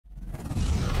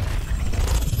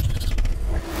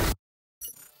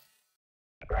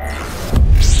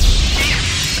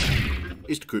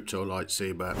It's the Crypto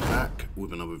Lightsaber back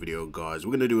with another video, guys.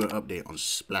 We're going to do an update on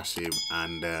Splassive,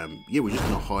 and yeah, we're just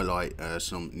going to highlight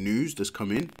some news that's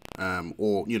coming,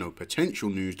 or potential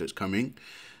news that's coming.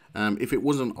 If it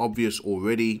wasn't obvious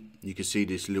already, you can see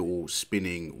this little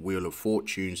spinning wheel of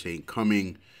fortune saying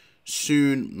coming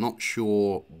soon. Not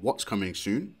sure what's coming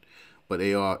soon, but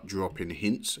they are dropping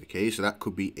hints. Okay, so that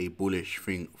could be a bullish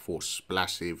thing for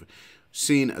Splassive.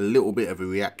 Seen a little bit of a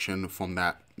reaction from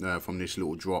that, from this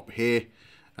little drop here.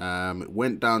 It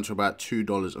went down to about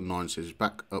 $2.09,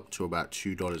 back up to about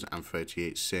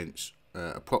 $2.38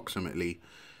 approximately.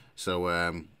 So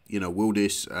will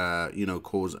this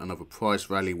cause another price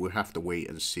rally? We'll have to wait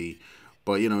and see.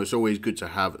 But it's always good to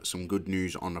have some good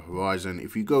news on the horizon.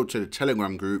 If you go to the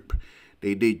Telegram group,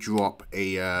 they did drop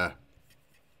a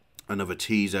another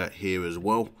teaser here as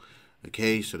well.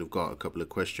 Okay, so they've got a couple of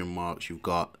question marks. You've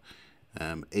got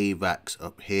AVAX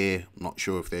up here. I'm not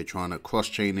sure if they're trying to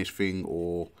cross-chain this thing,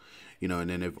 or and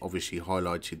then they've obviously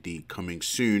highlighted the coming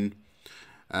soon.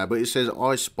 But it says,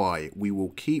 I spy. We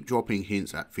will keep dropping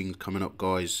hints at things coming up,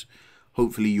 guys.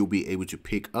 Hopefully you'll be able to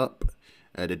pick up.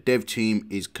 The dev team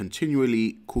is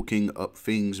continually cooking up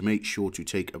things. Make sure to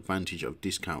take advantage of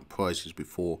discount prices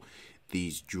before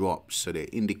these drops. So they're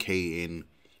indicating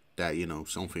that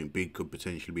something big could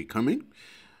potentially be coming.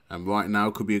 And right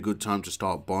now could be a good time to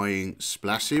start buying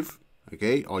Splassive.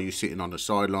 Okay, are you sitting on the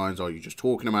sidelines? Are you just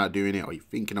talking about doing it? Are you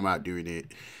thinking about doing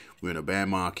it? We're in a bear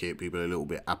market. People are a little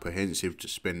bit apprehensive to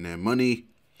spend their money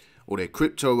or their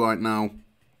crypto right now.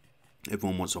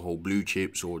 Everyone wants to hold blue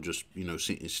chips or just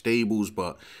sit in stables.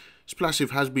 But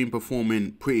Splassive has been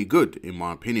performing pretty good in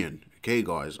my opinion. Okay,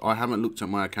 guys, I haven't looked at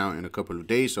my account in a couple of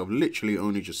days, so I've literally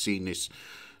only just seen this.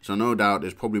 So no doubt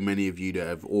there's probably many of you that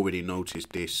have already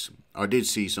noticed this. I did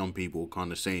see some people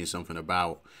kind of saying something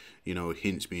about,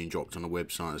 hints being dropped on the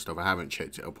website and stuff. I haven't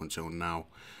checked it up until now.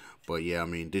 But yeah, I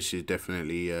mean, this is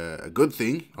definitely a good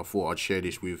thing. I thought I'd share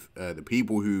this with the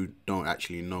people who don't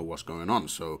actually know what's going on.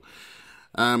 So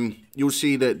you'll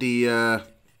see that the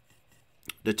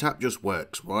tap just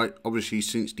works, right? Obviously,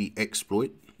 since the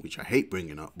exploit, which I hate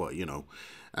bringing up, but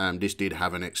this did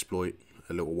have an exploit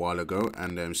a little while ago,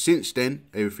 and since then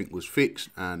everything was fixed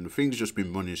and things just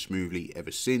been running smoothly ever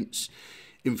since.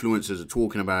 Influencers are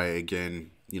talking about it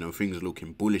again. Things are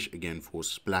looking bullish again for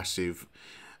Splassive.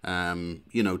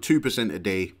 2% a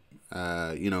day.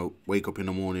 Wake up in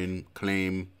the morning,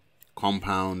 claim,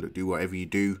 compound, do whatever you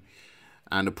do,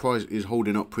 and the price is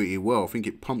holding up pretty well. I think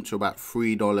it pumped to about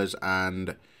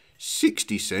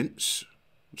 $3.60.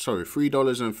 Sorry,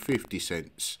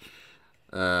 $3.50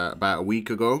 about a week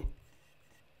ago.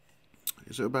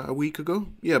 Is it about a week ago?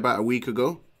 Yeah, about a week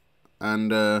ago.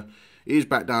 And it is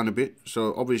back down a bit.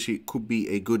 So obviously it could be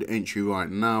a good entry right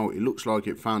now. It looks like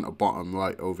it found a bottom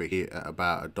right over here at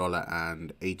about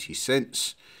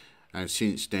 $1.80. And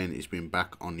since then it's been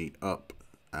back on the up.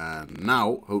 And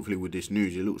now, hopefully with this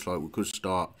news, it looks like we could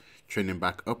start trending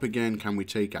back up again. Can we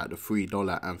take out the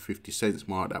 $3.50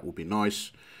 mark? That would be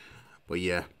nice. But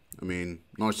yeah, I mean,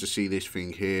 nice to see this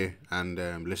thing here. And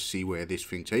let's see where this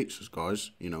thing takes us,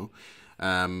 guys,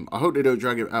 I hope they don't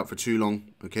drag it out for too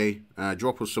long, okay?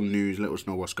 Drop us some news, let us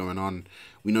know what's going on.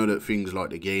 We know that things like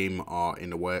the game are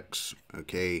in the works,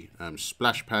 okay?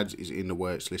 Splash pads is in the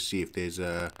works. Let's see if there's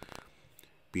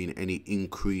been any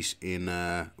increase in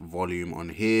volume on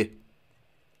here.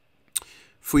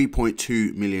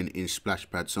 3.2 million in splash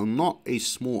pads, so not a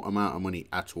small amount of money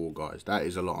at all, guys. That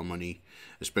is a lot of money,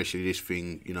 especially this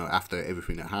thing, after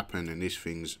everything that happened, and this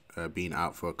thing's been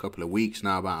out for a couple of weeks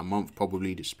now, about a month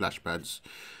probably, the splash pads.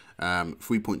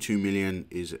 3.2 million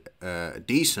is a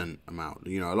decent amount.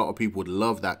 A lot of people would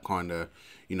love that kind of,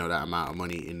 that amount of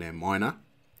money in their miner,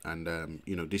 and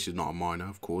this is not a miner,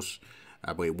 of course,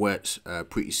 but it works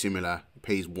pretty similar. It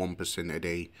pays 1% a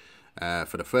day.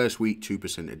 For the first week,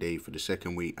 2% a day for the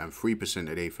second week, and 3%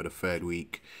 a day for the third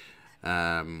week.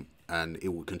 And it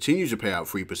will continue to pay out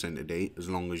 3% a day as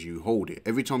long as you hold it.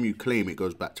 Every time you claim, it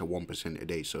goes back to 1% a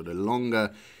day. So the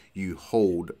longer you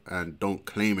hold and don't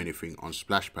claim anything on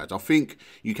splash pads, I think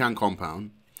you can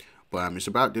compound, but it's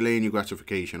about delaying your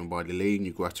gratification, and by delaying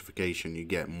your gratification, you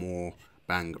get more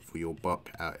bang for your buck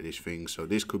out of this thing. So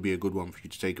this could be a good one for you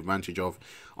to take advantage of.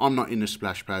 I'm not in the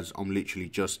splash pads. I'm literally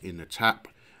just in the tap.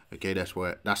 Okay, that's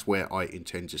where I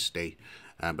intend to stay,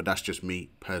 but that's just me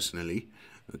personally.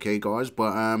 Okay, guys,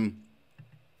 but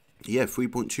yeah,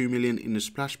 3.2 million in the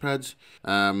splash pads.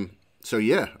 So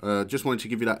yeah, just wanted to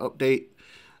give you that update.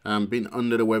 Been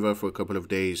under the weather for a couple of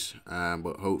days,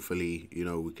 but hopefully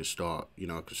we could start,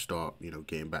 I could start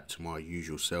getting back to my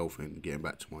usual self and getting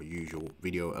back to my usual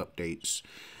video updates.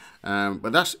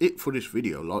 But that's it for this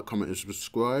video. Like, comment, and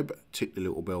subscribe. Tick the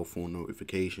little bell for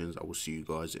notifications. I will see you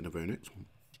guys in the very next one.